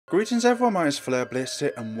Greetings everyone, my name is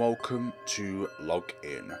FlareBlitzed and welcome to Log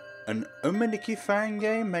In, an Yume Nikki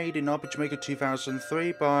Fangame made in RPG Maker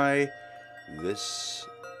 2003 by this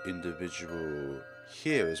individual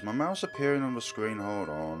here. Is my mouse appearing on the screen? Hold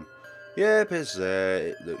on. Yep, it's there.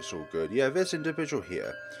 It looks all good. Yeah, this individual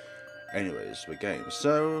here. Anyways, the game.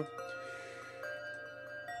 So,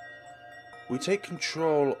 we take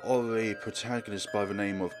control of a protagonist by the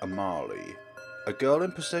name of Amari. A girl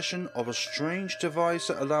in possession of a strange device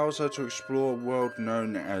that allows her to explore a world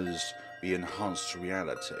known as the enhanced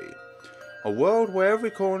reality. A world where every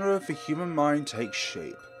corner of the human mind takes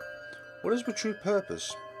shape. What is the true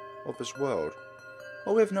purpose of this world?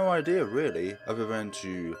 Well, we have no idea really, other than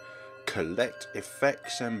to collect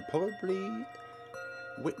effects and probably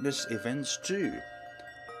witness events too.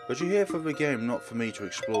 But you're here for the game, not for me to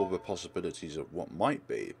explore the possibilities of what might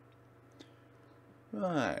be.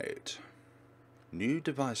 Right. New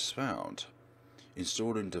device found.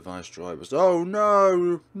 Installing device drivers. Oh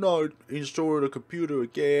no! Not installing a computer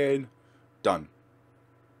again. Done.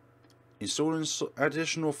 Installing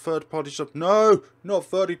additional third-party stuff. No! Not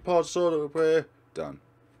third-party software. Done.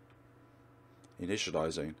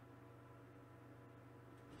 Initializing.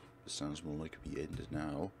 This sounds more like the end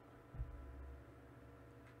now.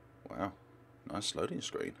 Wow. Nice loading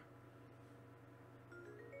screen.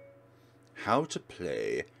 How to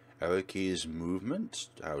play. Arrow key is movement,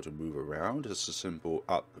 how to move around. It's a simple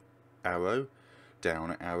up arrow,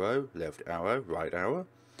 down arrow, left arrow, right arrow.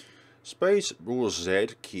 Space or Z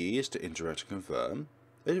key is to interact and confirm.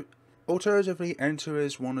 Alternatively, enter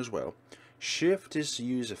is one as well. Shift is to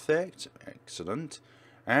use effect, excellent.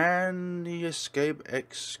 And the escape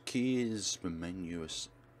X key is the menu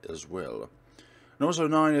as well. And also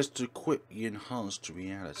 9 is to quit the enhanced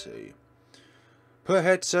reality. Put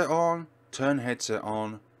headset on, turn headset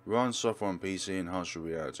on. Run software on PC, enhance your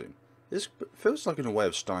reality. This feels like in a way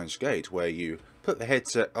of Steins Gate, where you put the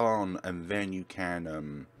headset on and then you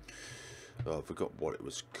can, oh, I forgot what it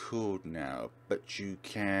was called now, but you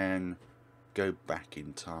can go back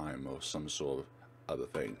in time or some sort of other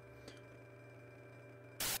thing.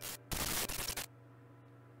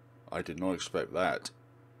 I did not expect that.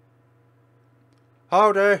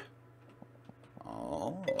 Howdy!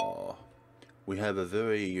 Oh, we have a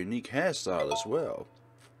very unique hairstyle as well.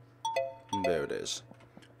 There it is.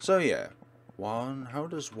 So yeah, how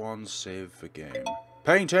does one save the game?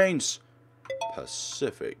 Paintings!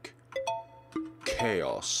 Pacific.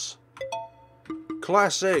 Chaos.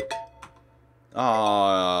 Classic!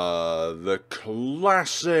 Ah, the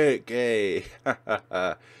classic, eh?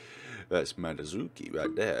 That's Madazuki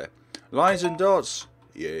right there. Lines and dots?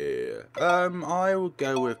 Yeah. I will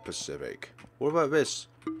go with Pacific. What about this?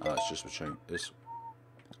 Oh, it's just a change. This.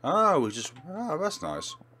 Oh, that's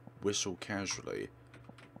nice. Whistle casually.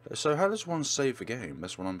 So how does one save the game?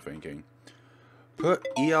 That's what I'm thinking. Put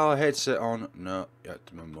ER headset on. No, at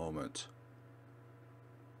the moment.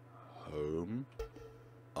 Home.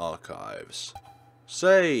 Archives.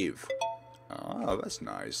 Save. Ah, that's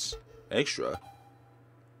nice. Extra.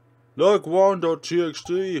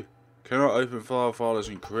 Log1.txt. Cannot open file is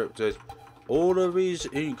encrypted. All of these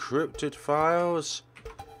encrypted files.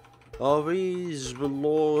 Are these the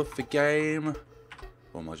law of the game?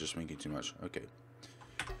 Or am I just thinking too much? Okay.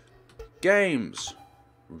 Games.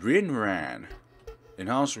 Rinran.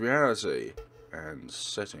 Enhanced reality. And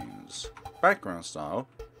settings. Background style.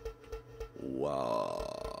 Wow.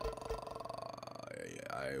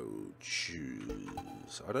 I'll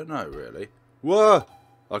choose. I don't know really. Whoa!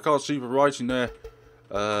 I can't see the writing there.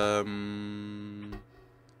 I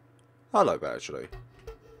like that actually.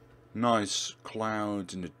 Nice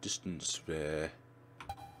clouds in the distance there.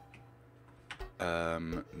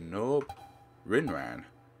 Nope. Rinran.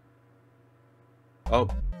 Oh.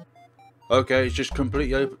 Okay, it's just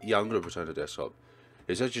completely open. Yeah, I'm going to return to desktop.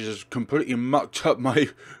 It's actually just completely mucked up my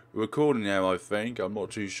recording now, I think. I'm not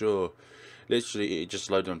too sure. Literally, it just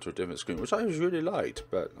loaded onto a different screen, which I really liked,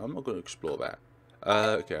 but I'm not going to explore that.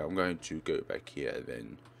 Okay, I'm going to go back here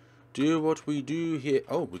then. Do what we do here.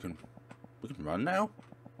 Oh, we can run now?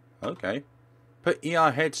 Okay. Put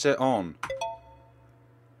ER headset on.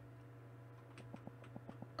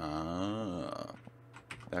 Ah,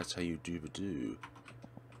 that's how you do the do.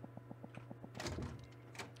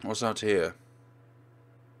 What's out here?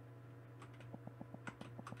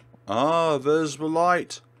 Ah, there's the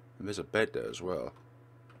light. And there's a bed there as well.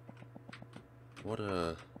 What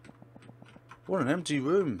an empty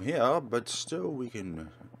room here, but still we can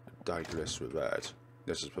digress with that.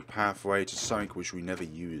 This is the pathway to something which we never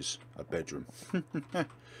use, a bedroom.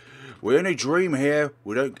 We only dream here.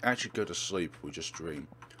 We don't actually go to sleep, we just dream.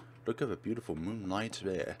 Look at the beautiful moonlight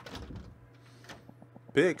there.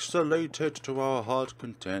 Pixelated to our heart's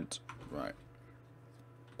content. Right.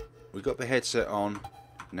 We got the headset on.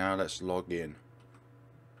 Now let's log in.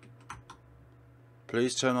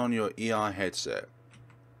 Please turn on your ER headset.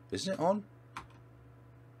 Isn't it on?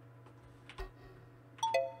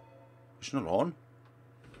 It's not on.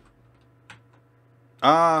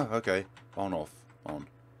 Ah, okay. On, off, on.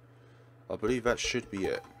 I believe that should be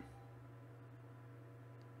it.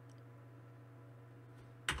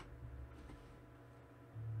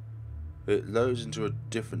 It loads into a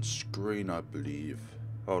different screen, I believe.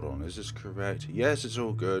 Hold on, is this correct? Yes, it's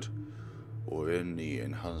all good. We're in the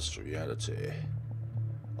enhanced reality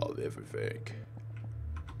of everything.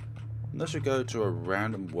 Unless we go to a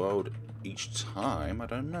random world each time, I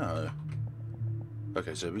don't know.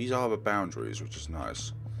 Okay, so these are the boundaries, which is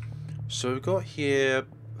nice. So we've got here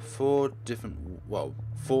four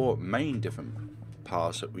main different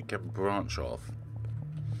paths that we can branch off.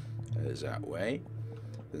 There's that way.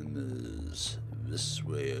 Then there's this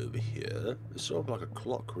way over here. It's sort of like a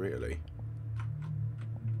clock, really.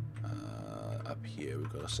 Up here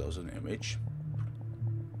we've got ourselves an image.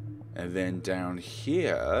 And then down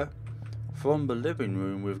here, from the living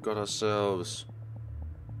room, we've got ourselves...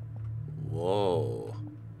 Whoa.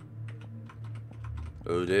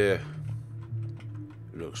 Oh dear.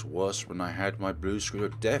 It looks worse when I had my blue screen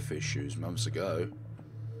of death issues months ago.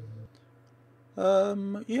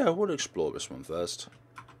 Yeah, we'll explore this one first.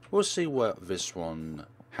 We'll see what this one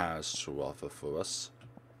has to offer for us.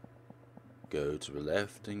 Go to the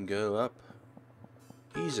left and go up.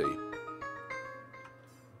 Easy.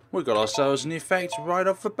 We got ourselves an effect right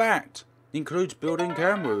off the bat. Includes built-in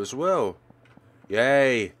camera as well.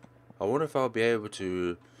 Yay! I wonder if I'll be able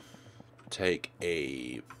to take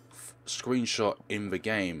a screenshot in the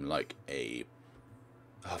game, like a...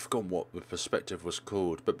 I've forgotten what the perspective was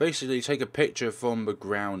called, but basically take a picture from the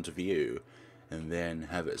ground view and then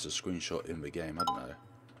have it as a screenshot in the game. I don't know.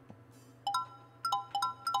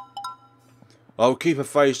 I'll keep a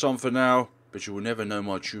face on for now, but you will never know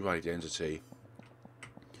my true identity.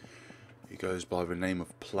 He goes by the name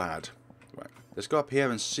of Plaid. Right, let's go up here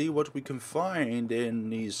and see what we can find in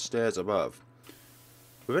these stairs above.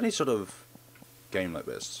 With any sort of game like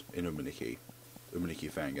this in Yume Nikki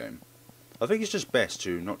Fangame, I think it's just best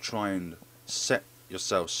to not try and set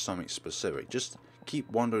yourself something specific. Just keep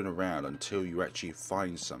wandering around until you actually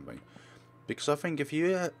find something. Because I think if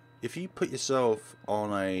you put yourself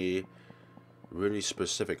on a really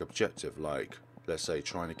specific objective, like let's say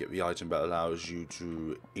trying to get the item that allows you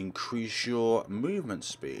to increase your movement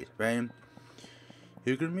speed, then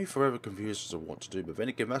you're going to be forever confused as to what to do. But then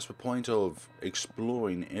again, that's the point of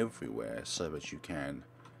exploring everywhere, so that you can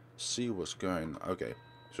see what's going on. Okay,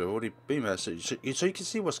 so I've already been there, so you can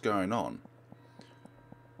see what's going on.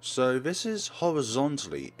 So this is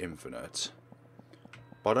horizontally infinite,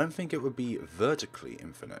 but I don't think it would be vertically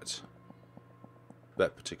infinite,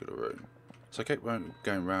 that particular room. So I kept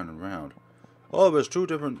going round and round. Oh, there's two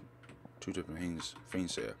different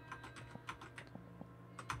things here.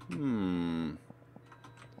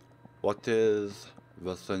 What is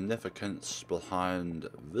the significance behind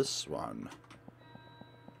this one?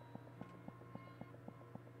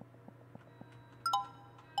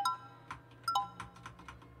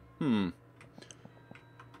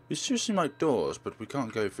 These two seem like doors, but we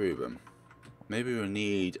can't go through them. Maybe we'll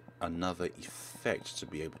need another effect to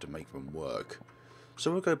be able to make them work.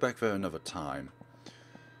 So we'll go back there another time.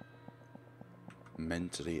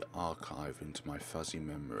 Mentally archive into my fuzzy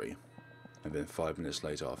memory. And then 5 minutes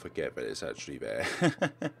later I'll forget that it's actually there.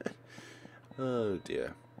 Oh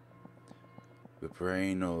dear. The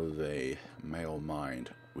brain of a male mind.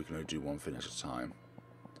 We can only do one thing at a time.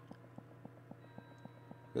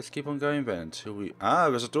 Let's keep on going then until we... Ah,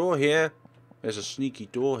 there's a door here. There's a sneaky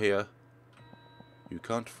door here. You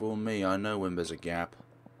can't fool me. I know when there's a gap.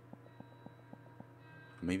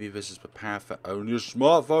 Maybe this is the path that only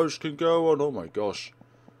smartphones can go on. Oh my gosh.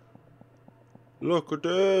 Look at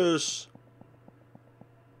this.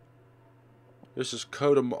 This is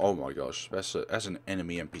code. Oh my gosh. That's an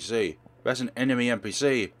enemy NPC. That's an enemy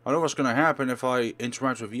NPC. I know what's going to happen if I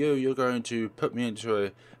interact with you. You're going to put me into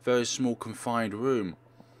a very small confined room.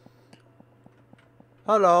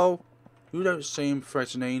 Hello. You don't seem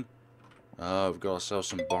threatening. Oh, we've got ourselves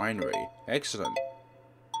some binary. Excellent.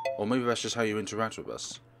 Or maybe that's just how you interact with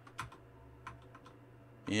us.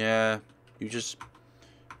 Yeah,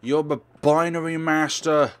 you're the binary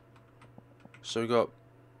master. So we got,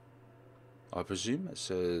 I presume it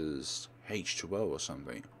says H2O or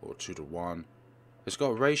something, or 2 to 1. It's got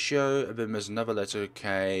a ratio, and then there's another letter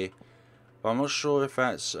K. But I'm not sure if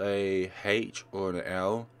that's a H or an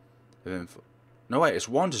L. And then no wait, it's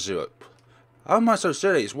 1 to 0. How am I so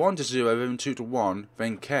silly? It's 1 to 0, then 2 to 1,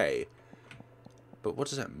 then K. But what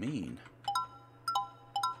does that mean?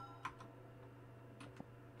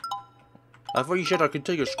 I thought you said I could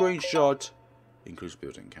take a screenshot. Includes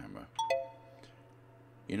built-in camera.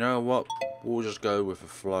 You know what? We'll just go with the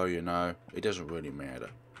flow, you know. It doesn't really matter.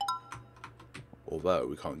 Although,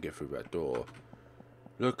 we can't get through that door.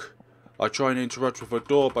 Look, I try and interact with the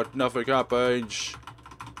door, but nothing happens.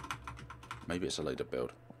 Maybe it's a later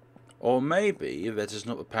build. Or maybe that is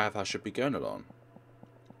not the path I should be going along.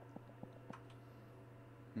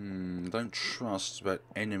 Don't trust that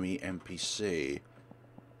enemy NPC.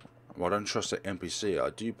 Well, I don't trust that NPC. I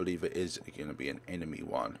do believe it is going to be an enemy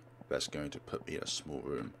one that's going to put me in a small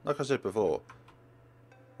room. Like I said before.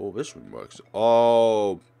 Oh, this room works.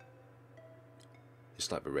 Oh.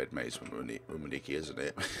 It's like the red maze from Yume Nikki, isn't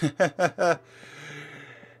it?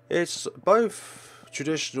 It's both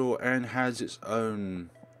traditional and has its own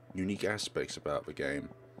unique aspects about the game.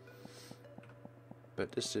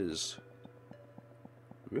 But this is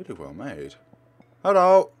really well made.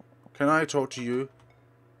 Hello, can I talk to you?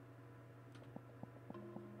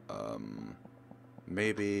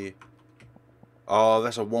 Maybe. Oh,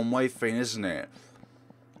 that's a one-way thing, isn't it?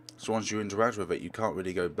 So once you interact with it, you can't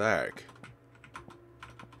really go back.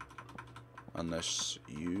 Unless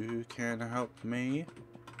you can help me.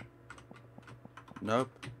 Nope.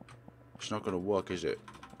 It's not going to work, is it?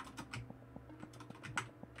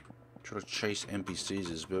 Trying to chase NPCs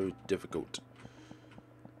is very difficult.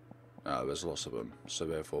 There's lots of them, so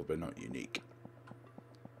therefore they're not unique.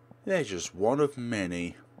 They're just one of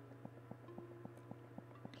many.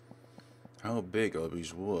 How big are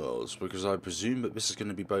these worlds? Because I presume that this is going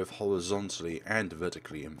to be both horizontally and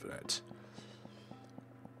vertically infinite.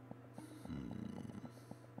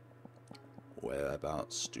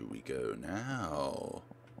 Whereabouts do we go now?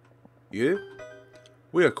 You?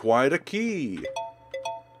 We acquired a key!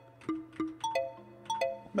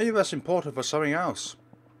 Maybe that's important for something else.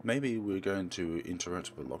 Maybe we're going to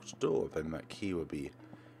interact with a locked door, then that key will be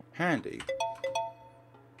handy.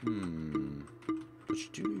 But you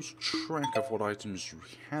do lose track of what items you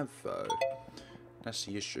have, though. That's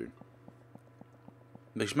the issue.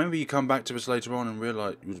 Because maybe you come back to this later on and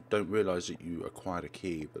realize you don't realise that you acquired a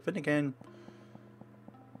key. But then again,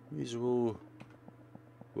 these are all,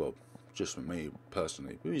 well, just for me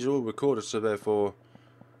personally, these are all recorded, so therefore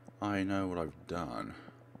I know what I've done.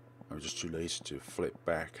 I'm just too lazy to flip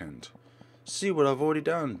back and see what I've already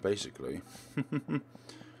done, basically.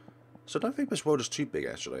 So I don't think this world is too big,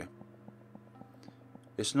 actually.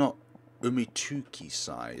 It's not Umituki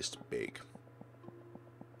sized big,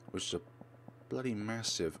 which is a bloody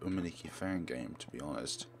massive Yume Nikki Fangame, to be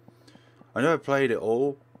honest. I never played it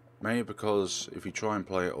all, mainly because if you try and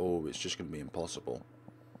play it all, it's just going to be impossible.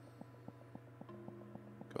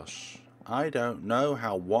 Gosh, I don't know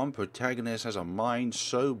how one protagonist has a mind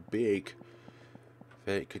so big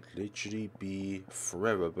that it could literally be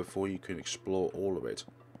forever before you can explore all of it.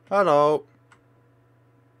 Hello!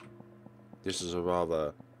 This is a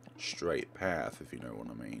rather straight path, if you know what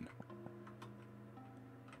I mean.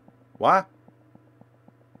 What?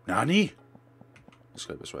 Nani? Let's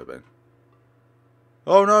go this way, Ben.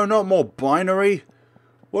 Oh no, not more binary!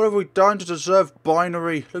 What have we done to deserve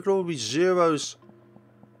binary? Look at all these zeros.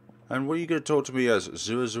 And what are you going to talk to me as?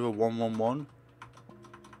 00111?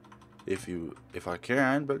 If I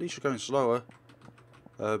can, but at least you're going slower.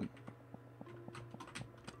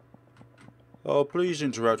 Oh, please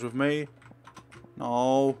interact with me.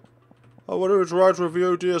 No. I want to interact with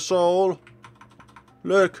you, dear soul.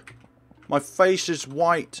 Look. My face is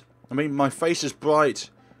white. I mean, my face is bright.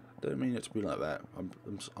 I don't mean it to be like that.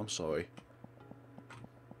 I'm sorry.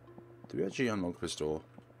 Do we actually unlock this door?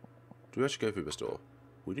 Do we actually go through this door?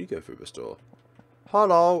 We do go through this door.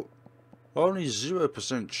 Hello. Only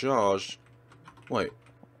 0% charged. Wait.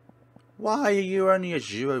 Why are you only at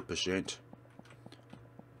 0%?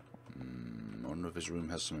 I wonder if this room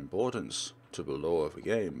has some importance to the lore of the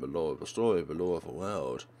game, the lore of the story, the lore of the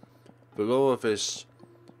world. The lore of this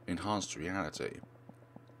enhanced reality.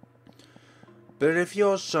 But if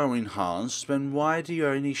you're so enhanced, then why do you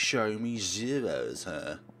only show me zeros,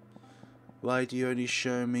 huh? Why do you only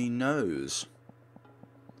show me no's?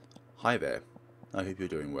 Hi there. I hope you're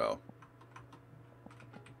doing well.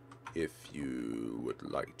 If you would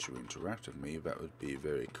like to interact with me, that would be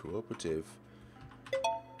very cooperative.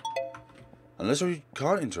 Unless we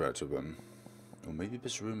can't interact with them. Or maybe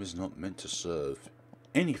this room is not meant to serve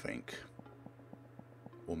anything.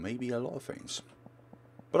 Or maybe a lot of things.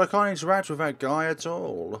 But I can't interact with that guy at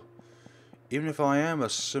all. Even if I am a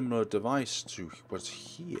similar device to what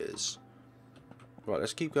he is. Right,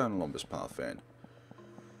 let's keep going along this path then.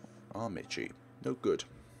 Amici. No good.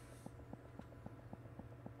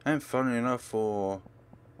 And funny enough, for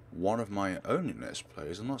one of my own Let's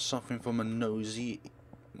Plays, I'm not suffering from a nosy...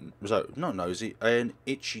 So, not nosy, an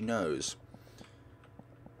itchy nose.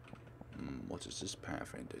 What does this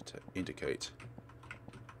path indicate?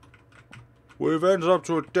 We've ended up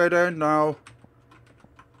to a dead end now.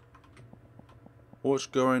 What's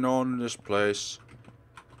going on in this place?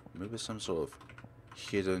 Maybe some sort of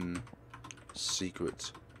hidden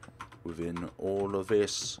secret within all of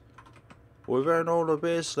this. Within all of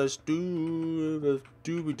this, let's do the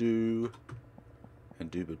dooby-doo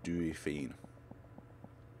and dooby-dooey fiend.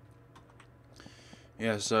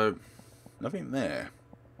 Yeah, so nothing there.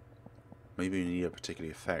 Maybe you need a particular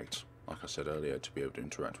effect, like I said earlier, to be able to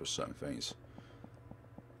interact with certain things.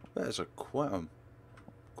 That is quite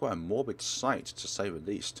a morbid sight, to say the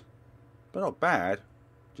least. But not bad,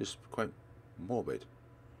 just quite morbid.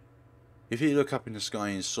 If you look up in the sky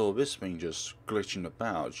and saw this thing just glitching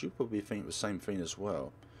about, you'd probably think the same thing as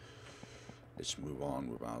well. Let's move on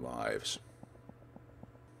with our lives.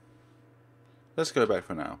 Let's go back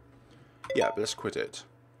for now. Yeah, but let's quit it.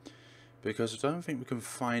 Because I don't think we can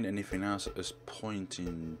find anything else at this point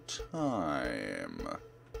in time.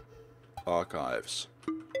 Archives.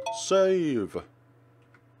 Save!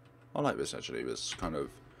 I like this actually, this kind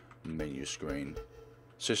of menu screen.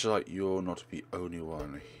 So it's like you're not the only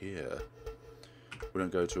one here. We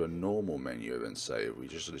don't go to a normal menu and save, we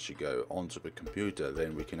just literally go onto the computer,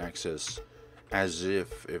 then we can access as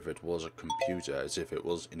if it was a computer, as if it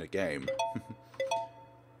was in a game.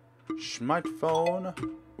 Smartphone.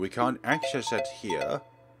 We can't access it here.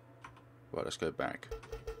 Right, let's go back.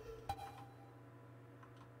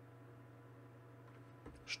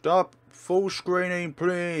 Stop full screening,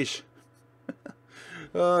 please.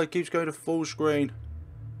 It keeps going to full screen.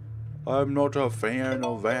 I'm not a fan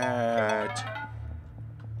of that.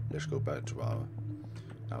 Let's go back to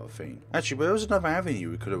our thing. Actually, there was another avenue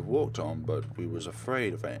we could have walked on, but we was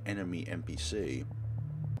afraid of an enemy NPC.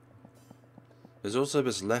 There's also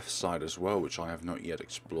this left side as well, which I have not yet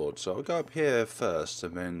explored. So I'll go up here first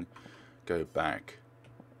and then go back,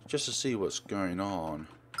 just to see what's going on.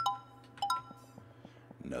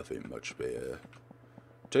 Nothing much there.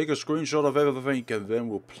 Take a screenshot of everything and then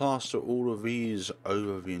we'll plaster all of these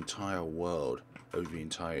over the entire world, over the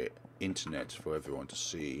entire internet for everyone to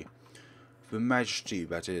see. The majesty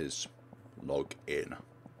that is. Log in.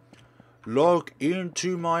 Log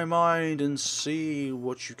into my mind and see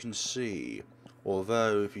what you can see.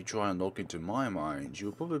 Although if you try and log into my mind,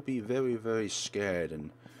 you'll probably be very, very scared and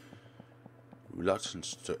reluctant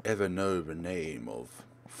to ever know the name of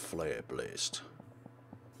FlareBlitzed.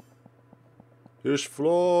 This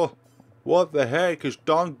floor, what the heck is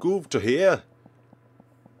done goofed to here?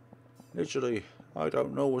 Literally, I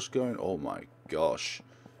don't know what's going on. Oh my gosh.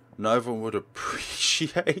 No one would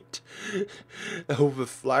appreciate all the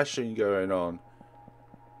flashing going on.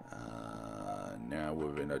 Now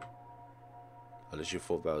we're in a... Unless you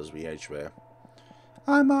thought that was the edge there.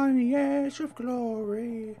 I'm on the edge of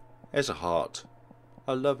glory. There's a heart.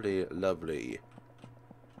 A lovely, lovely...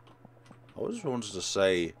 I just wanted to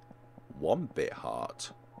say... 1-bit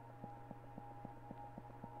heart.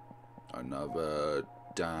 Another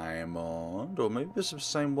diamond. Or maybe this is the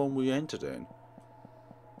same one we entered in.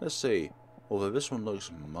 Let's see. Although this one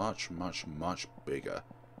looks much, much, much bigger.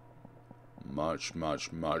 Much,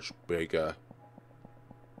 much, much bigger.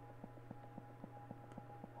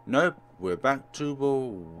 Nope. We're back to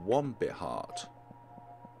the 1-bit heart.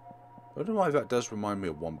 I don't know why that does remind me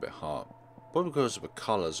of 1-bit heart. Probably because of the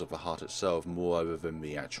colours of the heart itself, more other than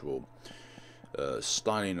the actual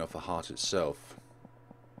styling of the heart itself.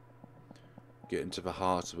 Get into the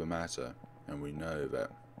heart of the matter, and we know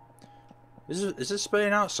that. Is this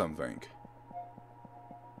spelling out something?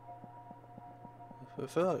 I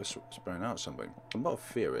feel like it's spelling out something. I'm not a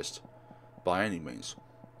theorist, by any means.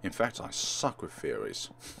 In fact, I suck with theories.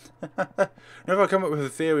 Whenever I come up with a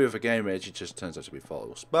theory of a game, it just turns out to be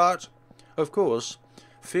false. But, of course,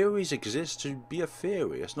 theories exist to be a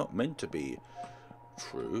theory. It's not meant to be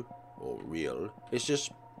true or real. It's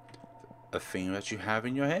just a thing that you have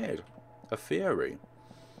in your head. A theory.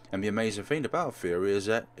 And the amazing thing about a theory is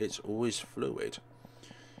that it's always fluid.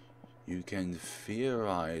 You can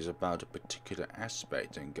theorize about a particular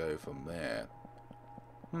aspect and go from there.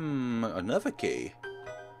 Another key.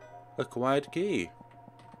 Acquired key.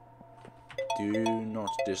 Do not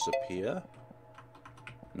disappear.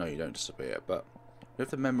 No, you don't disappear, but we have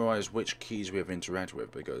to memorize which keys we have interacted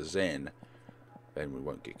with, because then we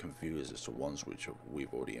won't get confused as to ones which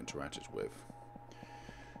we've already interacted with.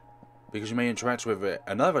 Because you may interact with it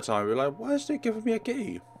another time, you're like, why is it giving me a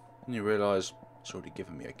key? And you realise, It's already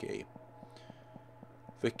given me a key.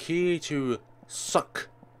 The key to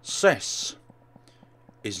success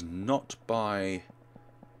is not by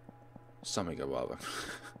something or other.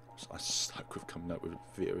 I stuck with coming up with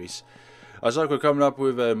theories. I stuck with coming up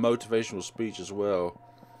with a motivational speech as well.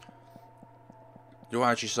 You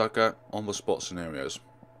actually suck at on-the-spot scenarios.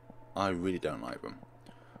 I really don't like them.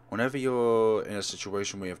 Whenever you're in a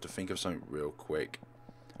situation where you have to think of something real quick,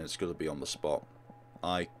 and it's going to be on the spot,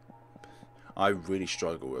 I really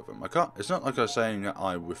struggle with them. I can't. It's not like I'm saying that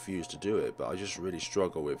I refuse to do it, but I just really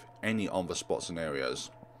struggle with any on-the-spot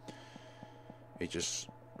scenarios. It just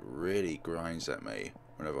really grinds at me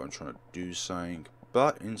whenever I'm trying to do something.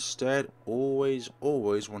 But instead, always,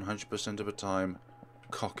 100% of the time,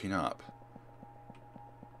 cocking up.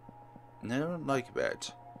 And I don't like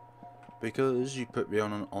that, because you put me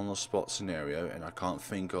on an on-the-spot scenario, and I can't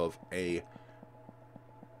think of a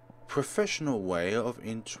professional way of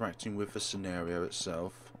interacting with the scenario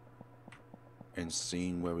itself and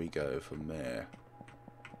seeing where we go from there.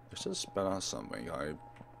 Let's just spell out something. I'm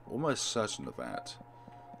almost certain of that.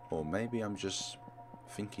 Or maybe I'm just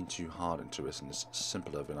thinking too hard into this and it's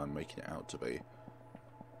simpler than I'm making it out to be.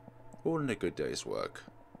 All in a good day's work.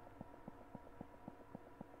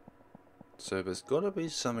 So there's got to be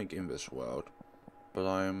something in this world, but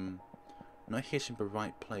I'm not hitting the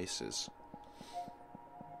right places.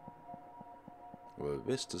 Well,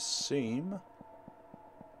 this does seem...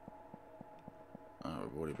 Oh,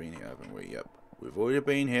 we've already been here, haven't we? Yep. We've already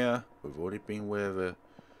been here. We've already been where the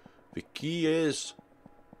key is.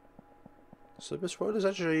 So this world is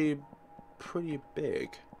actually pretty big.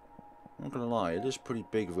 I'm not gonna lie, it is pretty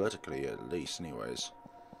big vertically, at least, anyways.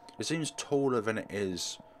 It seems taller than it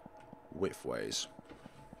is widthways.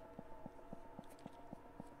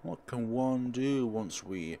 What can one do once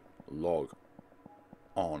we log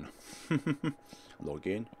on? Log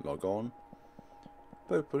in, log on.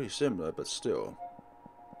 Both pretty similar, but still.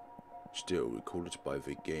 Still, we call it by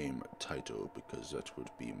the game title because that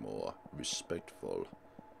would be more respectful.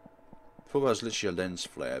 I thought that was literally a lens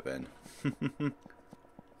flare then.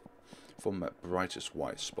 From that brightest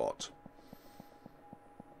white spot.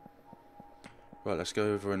 Right, let's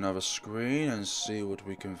go over another screen and see what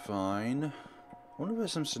we can find. I wonder if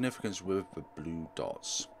there's some significance with the blue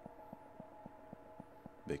dots.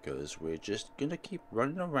 Because we're just gonna keep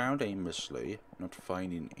running around aimlessly, not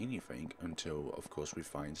finding anything until, of course, we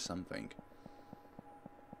find something.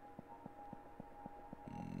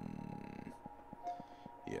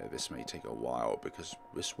 Yeah, this may take a while because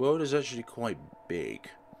this world is actually quite big.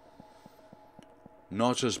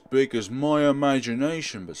 Not as big as my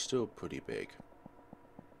imagination, but still pretty big.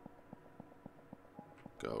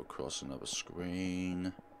 Go across another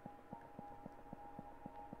screen.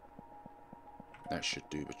 That should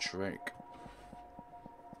do the trick.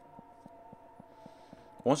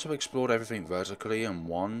 Once I've explored everything vertically on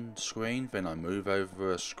one screen, then I move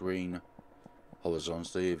over a screen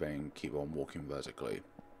horizontally, then keep on walking vertically.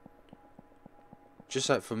 Just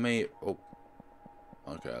that for me... Oh,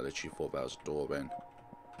 okay, I literally thought that was a door then.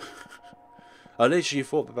 I literally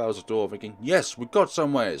thought that was a door, thinking, yes, we got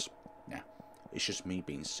somewheres. Nah, it's just me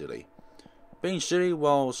being silly. Being silly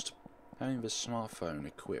whilst having the smartphone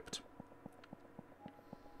equipped.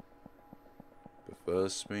 The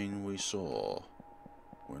first thing we saw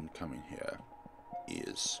when coming here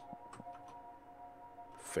is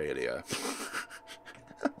failure.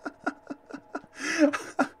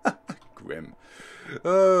 Grim.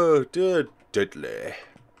 Oh, dear, deadly.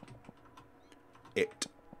 It.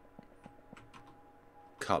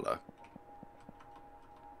 Color.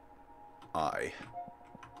 I.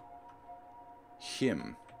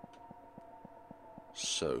 Him.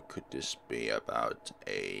 So could this be about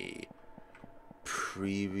a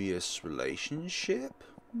previous relationship?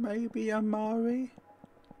 Maybe, Amari?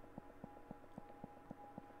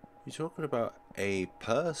 You're talking about a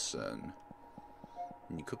person.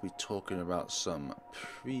 And you could be talking about some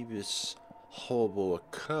previous horrible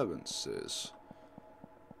occurrences.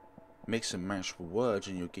 Mix and match words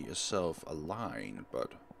and you'll get yourself a line,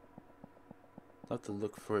 but I'll have to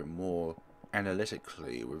look for it more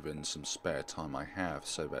analytically within some spare time I have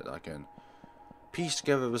so that I can piece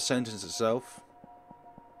together the sentence itself.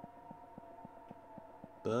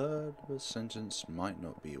 But the sentence might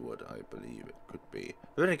not be what I believe it could be.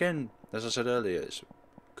 But then again, as I said earlier, it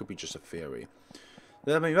could be just a theory.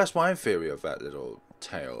 I mean, that's my theory of that little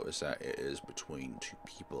tale, is that it is between two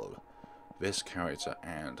people. This character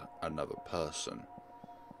and another person.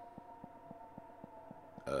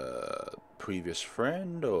 A previous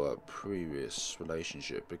friend or a previous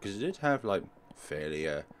relationship. Because it did have, like,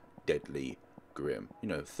 failure, deadly, grim. You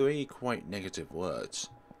know, 3 quite negative words.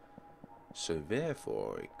 So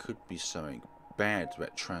therefore, it could be something bad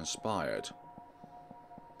that transpired.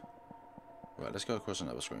 Right, let's go across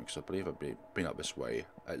another screen, because I believe I've been up this way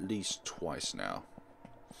at least twice now.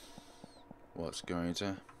 What's going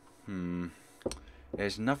to...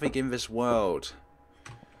 There's nothing in this world.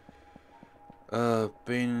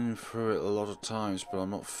 Been through it a lot of times, but I'm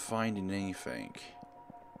not finding anything.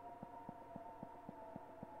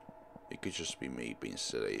 It could just be me being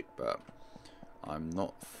silly, but I'm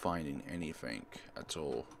not finding anything at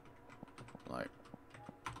all. Like,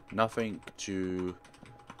 nothing to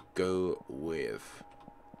go with.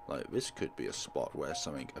 Like, this could be a spot where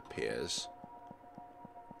something appears,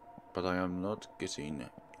 but I am not getting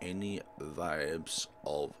any vibes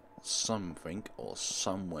of something or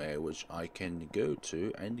somewhere which I can go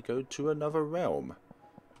to and go to another realm.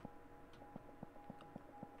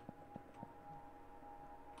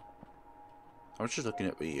 I was just looking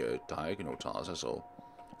at the diagonal tiles, that's all.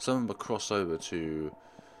 Some of them are cross over to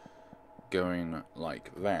going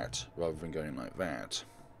like that rather than going like that.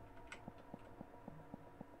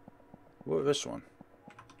 What about this one?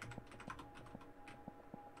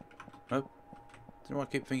 Nope. Do you know what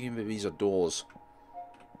I keep thinking that these are doors?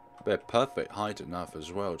 They're perfect height enough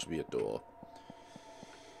as well to be a door.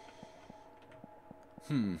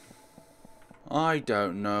 I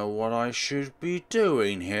don't know what I should be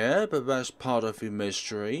doing here, but that's part of the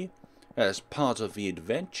mystery. That's part of the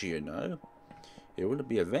adventure, you know. It wouldn't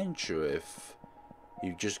be adventure if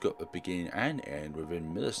you just got the beginning and end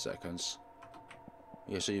within milliseconds.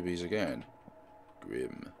 You see these again.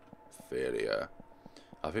 Grim failure.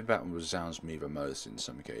 I think that one resounds me the most in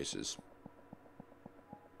some cases.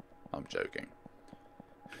 I'm joking.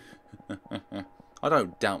 I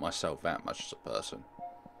don't doubt myself that much as a person.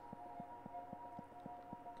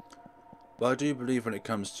 But I do believe when it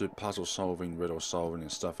comes to puzzle solving, riddle solving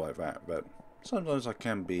and stuff like that, that sometimes I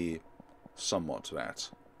can be somewhat that.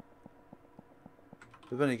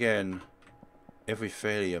 But then again, every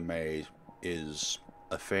failure made is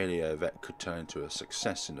a failure that could turn into a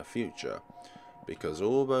success in the future. Because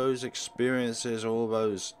all those experiences, all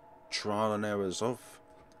those trial and errors of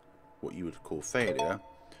what you would call failure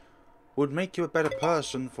would make you a better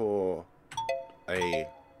person for a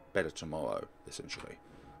better tomorrow, essentially.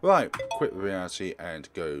 Right, quit reality and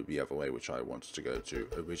go the other way, which I wanted to go to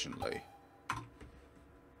originally.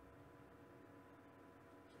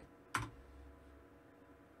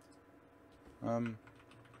 Why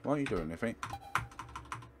aren't you doing anything?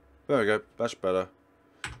 There we go, that's better.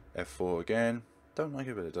 F4 again. Don't like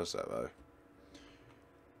it, but it does that though.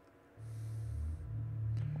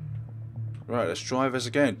 Right, let's try this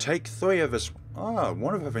again. Take 3 of us. Ah,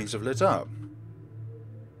 one of the things have lit up.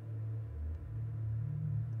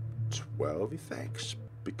 12 effects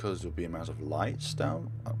because of the amount of lights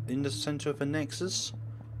down in the center of the nexus.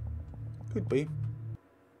 Could be.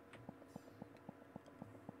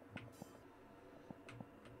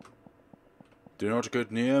 Do not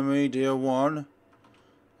get near me, dear one.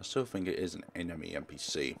 I still think it is an enemy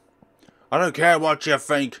NPC. I don't care what you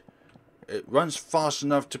think. It runs fast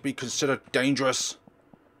enough to be considered dangerous.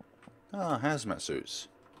 Ah, hazmat suits.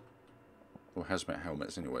 Or hazmat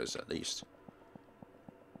helmets anyways, at least.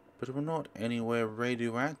 But we're not anywhere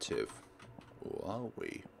radioactive. Or are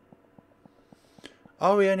we?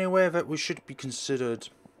 Are we anywhere that we should be considered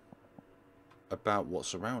about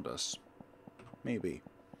what's around us? Maybe.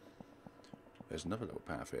 There's another little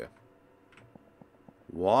path here.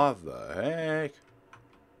 What the heck?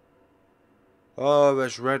 Oh,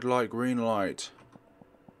 there's red light, green light.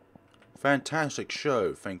 Fantastic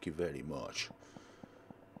show. Thank you very much.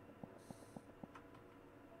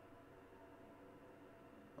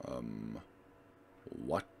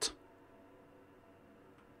 What?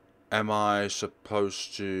 Am I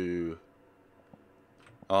supposed to...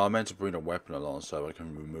 Oh, I meant to bring a weapon along so I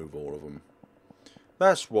can remove all of them.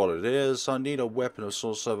 That's what it is. I need a weapon of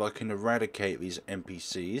sorts so I can eradicate these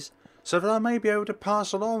NPCs, so that I may be able to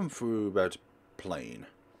pass along through that plane.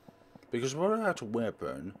 Because without a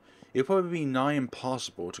weapon, it'd probably be nigh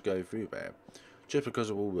impossible to go through there, just because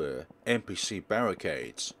of all the NPC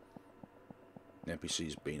barricades.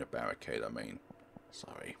 NPCs being a barricade, I mean.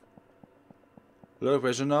 Sorry. Look,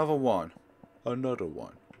 there's another one. Another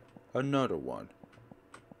one. Another one.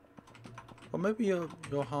 Or maybe you're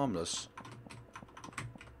harmless.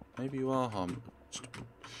 Maybe you are harmless.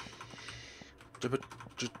 I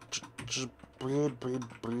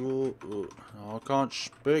can't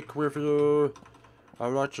speak with you. I'd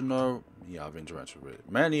like to know. Yeah, I've interacted with it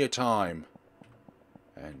many a time.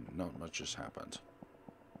 And not much has happened.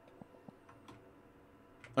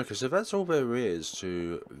 Okay, so that's all there is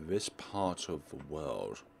to this part of the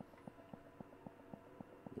world.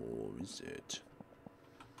 Or is it?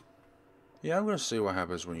 Yeah, I'm going to see what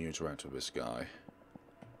happens when you interact with this guy.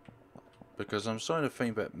 Because I'm starting to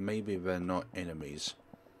think that maybe they're not enemies.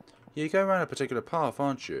 Yeah, you go around a particular path,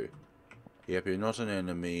 aren't you? Yep, you're not an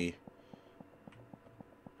enemy.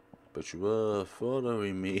 But you are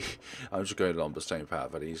following me. I'm just going along the same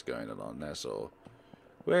path that he's going along, that's all.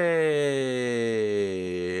 Way,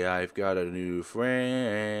 I've got a new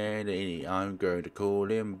friend. I'm going to call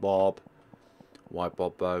him Bob. Why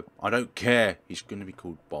Bob though? I don't care. He's going to be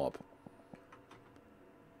called Bob.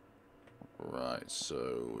 Right,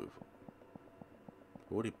 so we've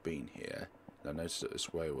already been here. I noticed that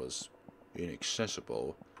this way was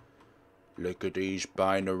inaccessible. Look at these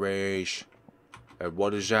binaries. And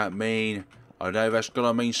what does that mean? I know that's going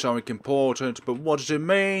to mean something important, but what does it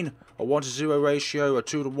mean? A 1-to-0 ratio, a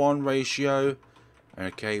 2-to-1 ratio, and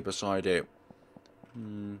a K beside it.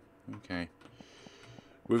 Okay.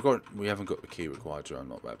 We haven't got the key required to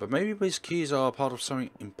unlock that, but maybe these keys are part of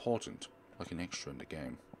something important, like an extra in the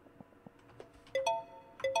game.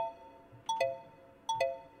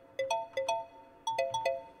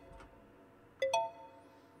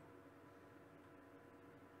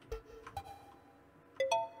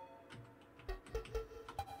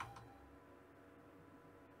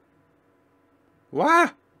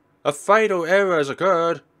 What? A fatal error has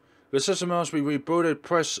occurred. The system must be rebooted.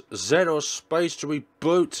 Press Z or space to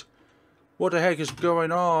reboot. What the heck is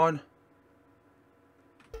going on?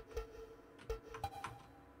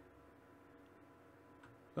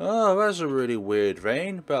 Oh, that's a really weird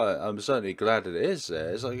thing, but I'm certainly glad it is there.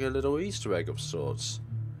 It's like a little Easter egg of sorts.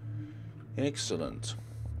 Excellent.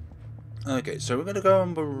 Okay, so we're going to go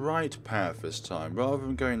on the right path this time. Rather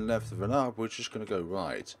than going left and up, we're just going to go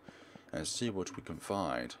right. And see what we can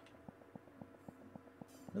find.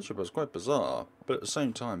 This was quite bizarre, but at the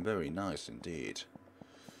same time very nice indeed.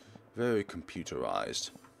 Very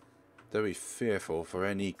computerized. Very fearful for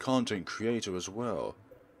any content creator as well.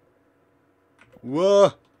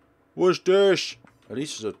 Whoa! What's this? At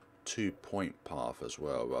least it's a 2-point path as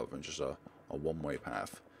well, rather than just a one-way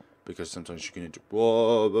path. Because sometimes you can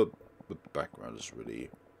whoa, the background is really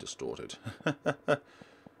distorted.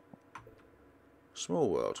 Small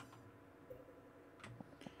world.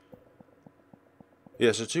 Yeah,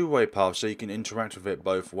 it's a 2-way path, so you can interact with it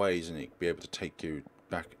both ways and it'll be able to take you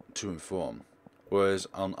back to and from. Whereas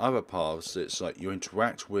on other paths, it's like you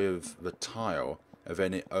interact with the tile and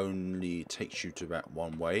then it only takes you to that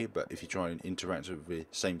one way, but if you try and interact with the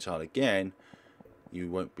same tile again, you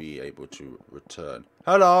won't be able to return.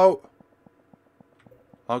 Hello!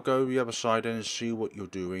 I'll go the other side and see what you're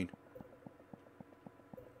doing.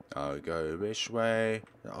 I'll go this way.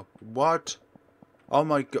 Oh, what? Oh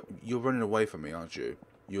my god, you're running away from me, aren't you?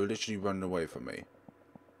 You're literally running away from me.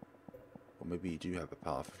 Or maybe you do have a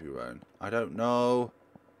path of your own. I don't know.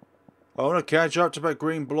 I want to catch up to that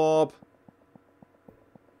green blob.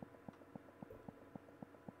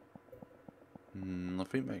 I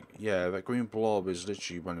think, yeah, that green blob is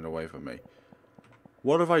literally running away from me.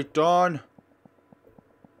 What have I done?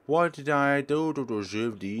 What did I do to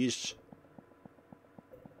deserve this?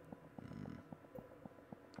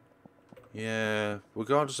 Yeah,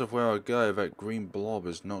 regardless of where I go, that green blob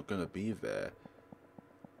is not going to be there.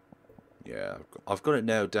 Yeah, I've got it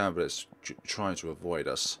nailed down, but it's trying to avoid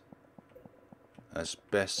us as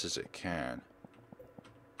best as it can.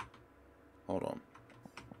 Hold on.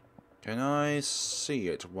 Can I see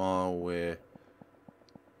it while we're...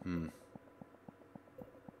 Thing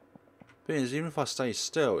is, even if I stay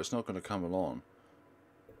still, it's not going to come along.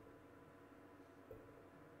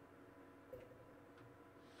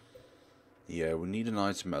 Yeah, we need an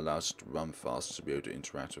item that allows us to run fast to be able to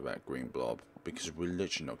interact with that green blob. Because we're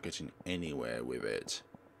literally not getting anywhere with it.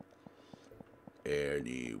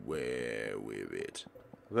 Anywhere with it.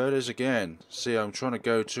 There it is again. See, I'm trying to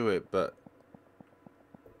go to it, but...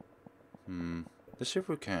 Let's see if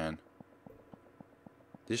we can.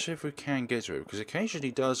 Let's see if we can get to it, because occasionally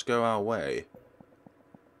it does go our way.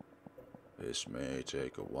 This may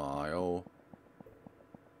take a while.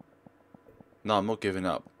 No, I'm not giving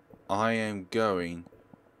up. I am going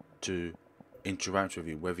to interact with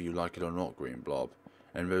you whether you like it or not, green blob.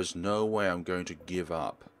 And there's no way I'm going to give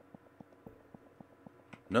up.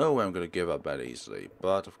 No way I'm going to give up that easily.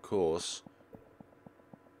 But, of course...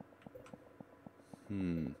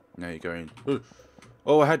 Now you're going...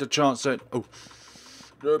 Oh, I had the chance then. Oh,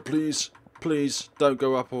 no, please. Please, don't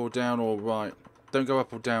go up or down or right. Don't go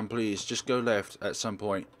up or down, please. Just go left at some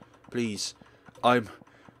point. Please. Oh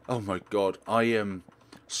my god. I am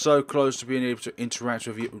so close to being able to interact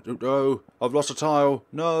with you. No. I've lost a tile.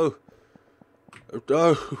 No.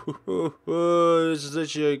 No. This is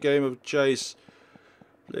literally a game of chase.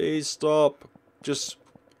 Please stop. Just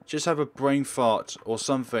have a brain fart or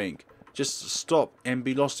something. Just stop and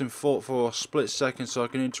be lost in thought for a split second so I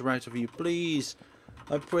can interact with you, please.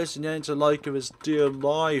 I'm pressing enter like of its dear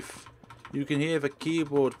life. You can hear the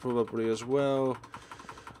keyboard probably as well.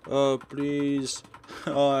 Oh, please.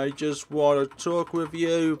 I just want to talk with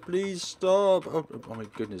you. Please stop. Oh my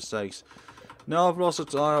goodness sakes. Now I've lost the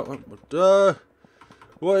dial.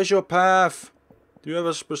 What is your path? Do you have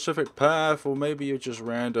a specific path, or maybe you're just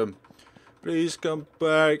random? Please come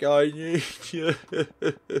back. I need you.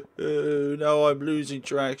 No, I'm losing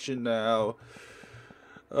traction now.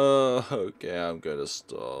 Okay, I'm gonna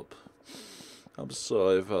stop. I'm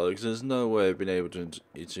sorry, folks. There's no way I've been able to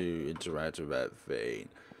interact with that thing.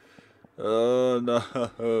 Oh no,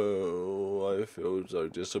 I feel so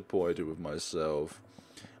disappointed with myself.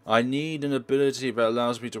 I need an ability that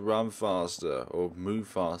allows me to run faster, or move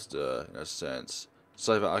faster, in a sense,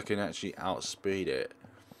 so that I can actually outspeed it.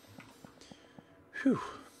 Whew.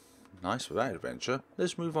 Nice for that adventure.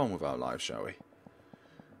 Let's move on with our life, shall we?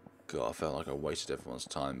 God, I felt like I wasted everyone's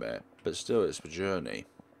time there. But still, it's the journey.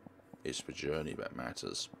 It's the journey that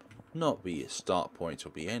matters. Not the start point or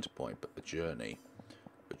the end point, but the journey.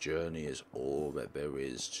 The journey is all that there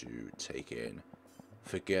is to take in.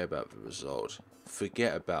 Forget about the result.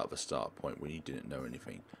 Forget about the start point when you didn't know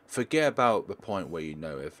anything. Forget about the point where you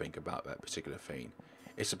know everything about that particular thing.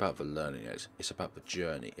 It's about the learning. It's about the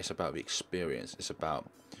journey. It's about the experience. It's about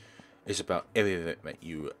everything that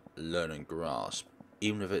you learn and grasp.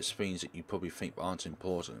 Even if it's things that you probably think aren't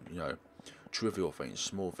important, you know, trivial things,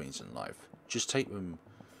 small things in life. Just take them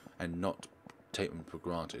and not take them for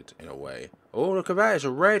granted in a way. Oh, look at that, it's a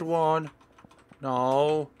red one.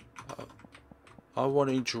 No. I want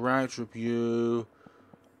to interact with you.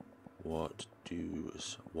 What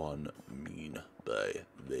does one mean by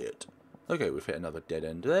that? Okay, we've hit another dead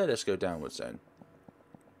end there. Let's go downwards then.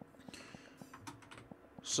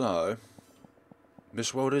 So,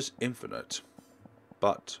 this world is infinite.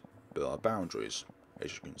 But there are boundaries,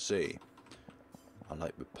 as you can see. I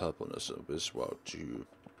like the purpleness of this world too.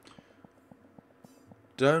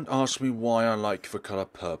 Don't ask me why I like the colour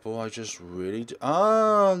purple, I just really do.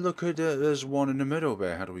 Ah, look at it, there's one in the middle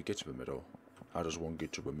there. How do we get to the middle? How does one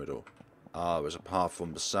get to the middle? Ah, there's a path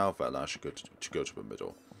from the south that allows you to go to the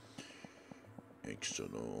middle.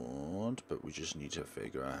 Excellent, but we just need to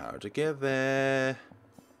figure out how to get there.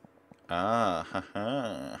 Ah,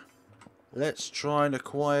 haha. Let's try and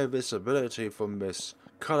acquire this ability from this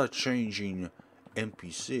color changing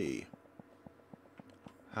NPC.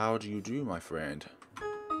 How do you do, my friend?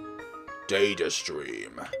 Data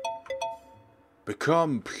stream.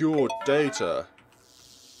 Become pure data.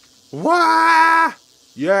 Wah!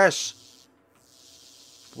 Yes.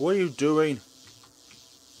 What are you doing?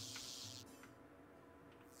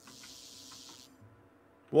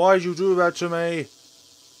 Why did you do that to me?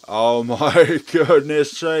 Oh my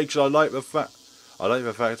goodness sakes! I like the fact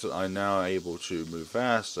that I'm now able to move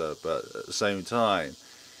faster, but at the same time,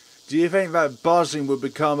 do you think that buzzing would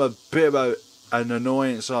become a bit of an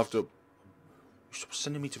annoyance after? Stop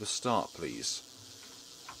sending me to the start, please.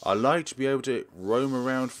 I like to be able to roam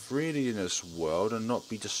around freely in this world and not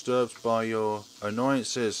be disturbed by your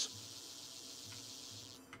annoyances.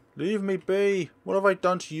 Leave me be. What have I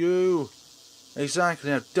done to you?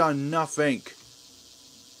 Exactly, I've done nothing.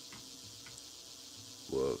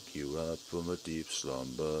 Woke you up from a deep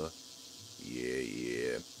slumber.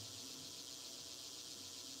 Yeah.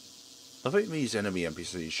 I think these enemy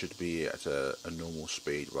NPCs should be at a normal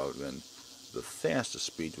speed rather than the faster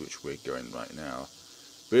speed which we're going right now.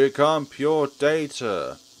 Become pure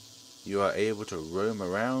data. You are able to roam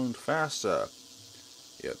around faster.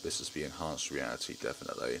 Yep, this is the enhanced reality,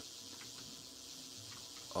 definitely.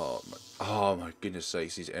 Oh my goodness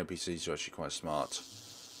sakes, these NPCs are actually quite smart.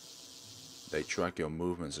 They track your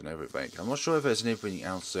movements and everything. I'm not sure if there's anything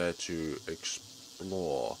else there to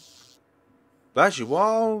explore. But actually,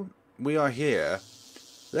 while we are here,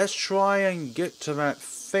 let's try and get to that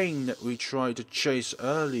thing that we tried to chase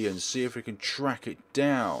earlier and see if we can track it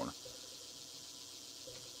down.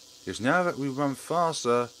 Because now that we run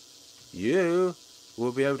faster, you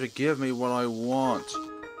will be able to give me what I want.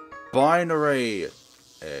 Binary!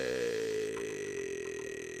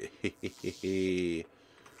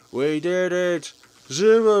 We did it!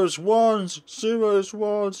 Zeros, ones! Zeros,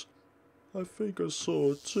 ones! I think I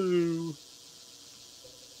saw 2.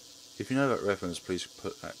 If you know that reference, please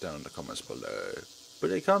put that down in the comments below.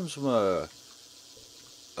 But it comes from a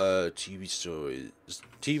TV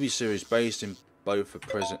series based in both the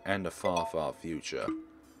present and the far, far future.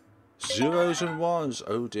 Zeros and ones,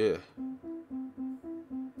 oh dear.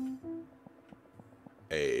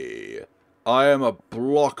 I am a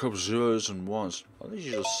block of zeros and ones. I think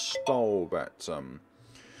you just stole that,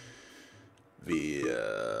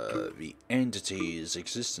 the entity's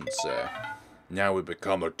existence there. Now we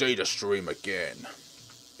become a data stream again.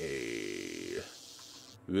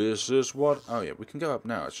 This is what... Oh yeah, we can go up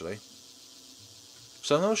now, actually.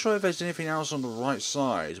 So I'm not sure if there's anything else on the right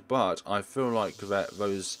side, but I feel like that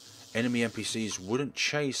those enemy NPCs wouldn't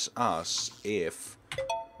chase us if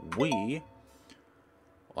we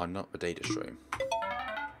are not the data stream.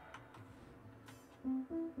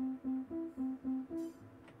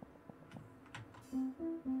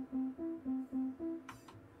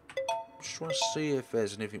 Just want to see if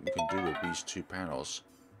there's anything we can do with these two panels.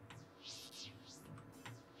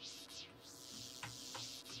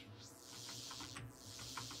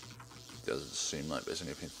 Doesn't seem like there's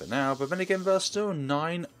anything for now, but then again, there are still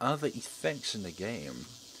 9 other effects in the game.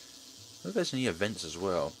 I wonder if there's any events as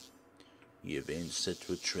well. Events that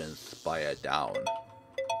will transpire down.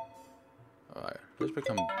 Alright, let's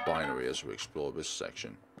become binary as we explore this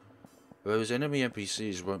section. Those enemy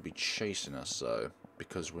NPCs won't be chasing us though,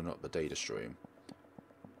 because we're not the data stream.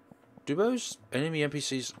 Do those enemy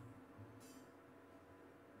NPCs...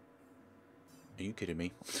 Are you kidding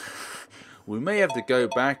me? We may have to go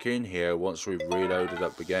back in here once we've reloaded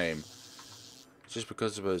up the game. Just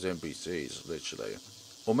because of those NPCs, literally.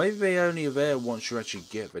 Or maybe they're only there once you actually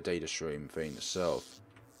get the data stream thing itself.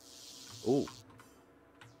 Ooh.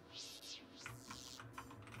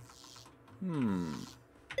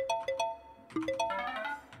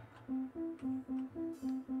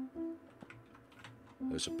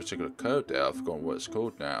 There's a particular code there, I've forgotten what it's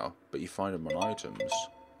called now. But you find them on items.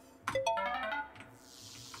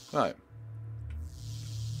 Right.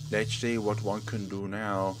 Let's see what one can do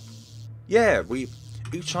now. Yeah,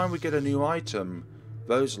 each time we get a new item,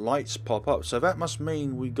 those lights pop up. So that must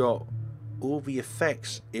mean we got all the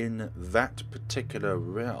effects in that particular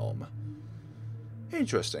realm.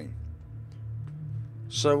 Interesting.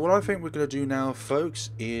 So what I think we're going to do now, folks,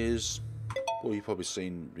 is... Well, you've probably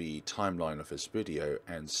seen the timeline of this video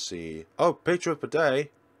and see... Oh, picture of the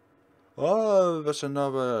day. Oh, that's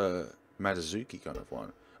another Madazuki kind of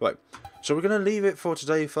one. Right, so we're going to leave it for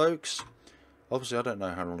today, folks. Obviously, I don't know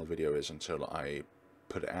how long the video is until I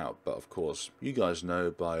put it out, but of course, you guys know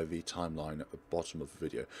by the timeline at the bottom of the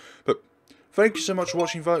video. But thank you so much for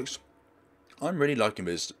watching, folks. I'm really liking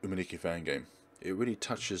this Yume Nikki Fangame. It really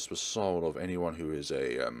touches the soul of anyone who is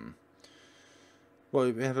a,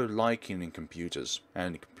 well, we have a liking in computers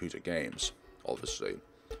and computer games, obviously.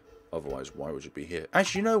 Otherwise, why would you be here?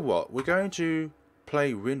 Actually, you know what? We're going to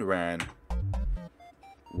play Rinran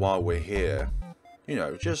while we're here, you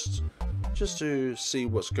know, just to see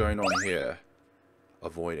what's going on here.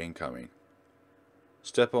 Avoid incoming.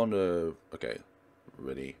 Step on the... Okay,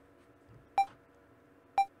 ready.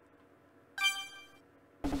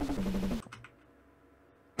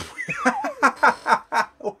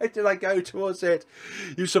 Why did I go towards it?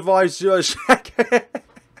 You survived 0 seconds.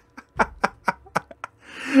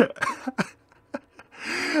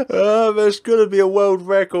 There's going to be a world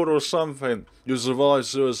record or something. You survived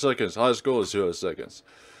 0 seconds. High score 0 seconds.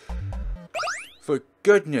 For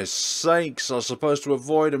goodness sakes, I was supposed to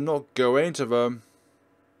avoid them, not go into them.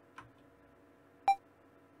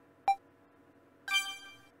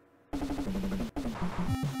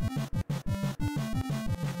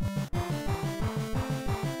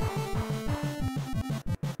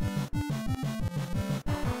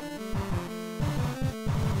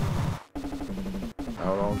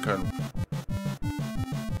 How long can...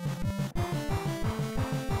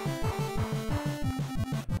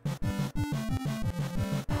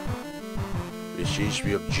 This is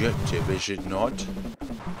the objective, is it not?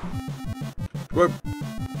 Whoop. I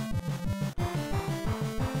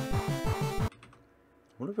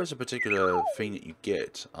wonder if there's a particular thing that you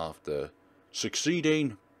get after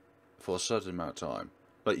succeeding for a certain amount of time.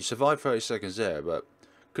 Like, you survive 30 seconds there, but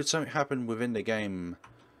could something happen within the game?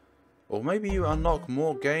 Or maybe you unlock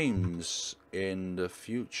more games in the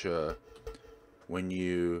future when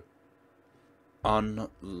you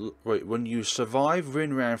when you survive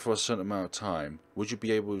Rinran for a certain amount of time. Would you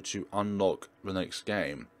be able to unlock the next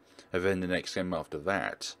game, and then the next game after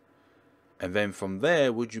that, and then from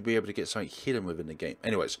there would you be able to get something hidden within the game?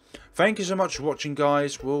 Anyways, thank you so much for watching,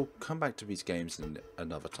 guys. We'll come back to these games in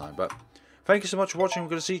another time, but thank you so much for watching. We're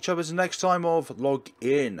going to see each other the next time of Log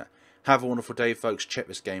In. Have a wonderful day, folks. Check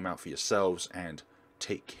this game out for yourselves and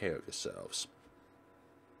take care of yourselves.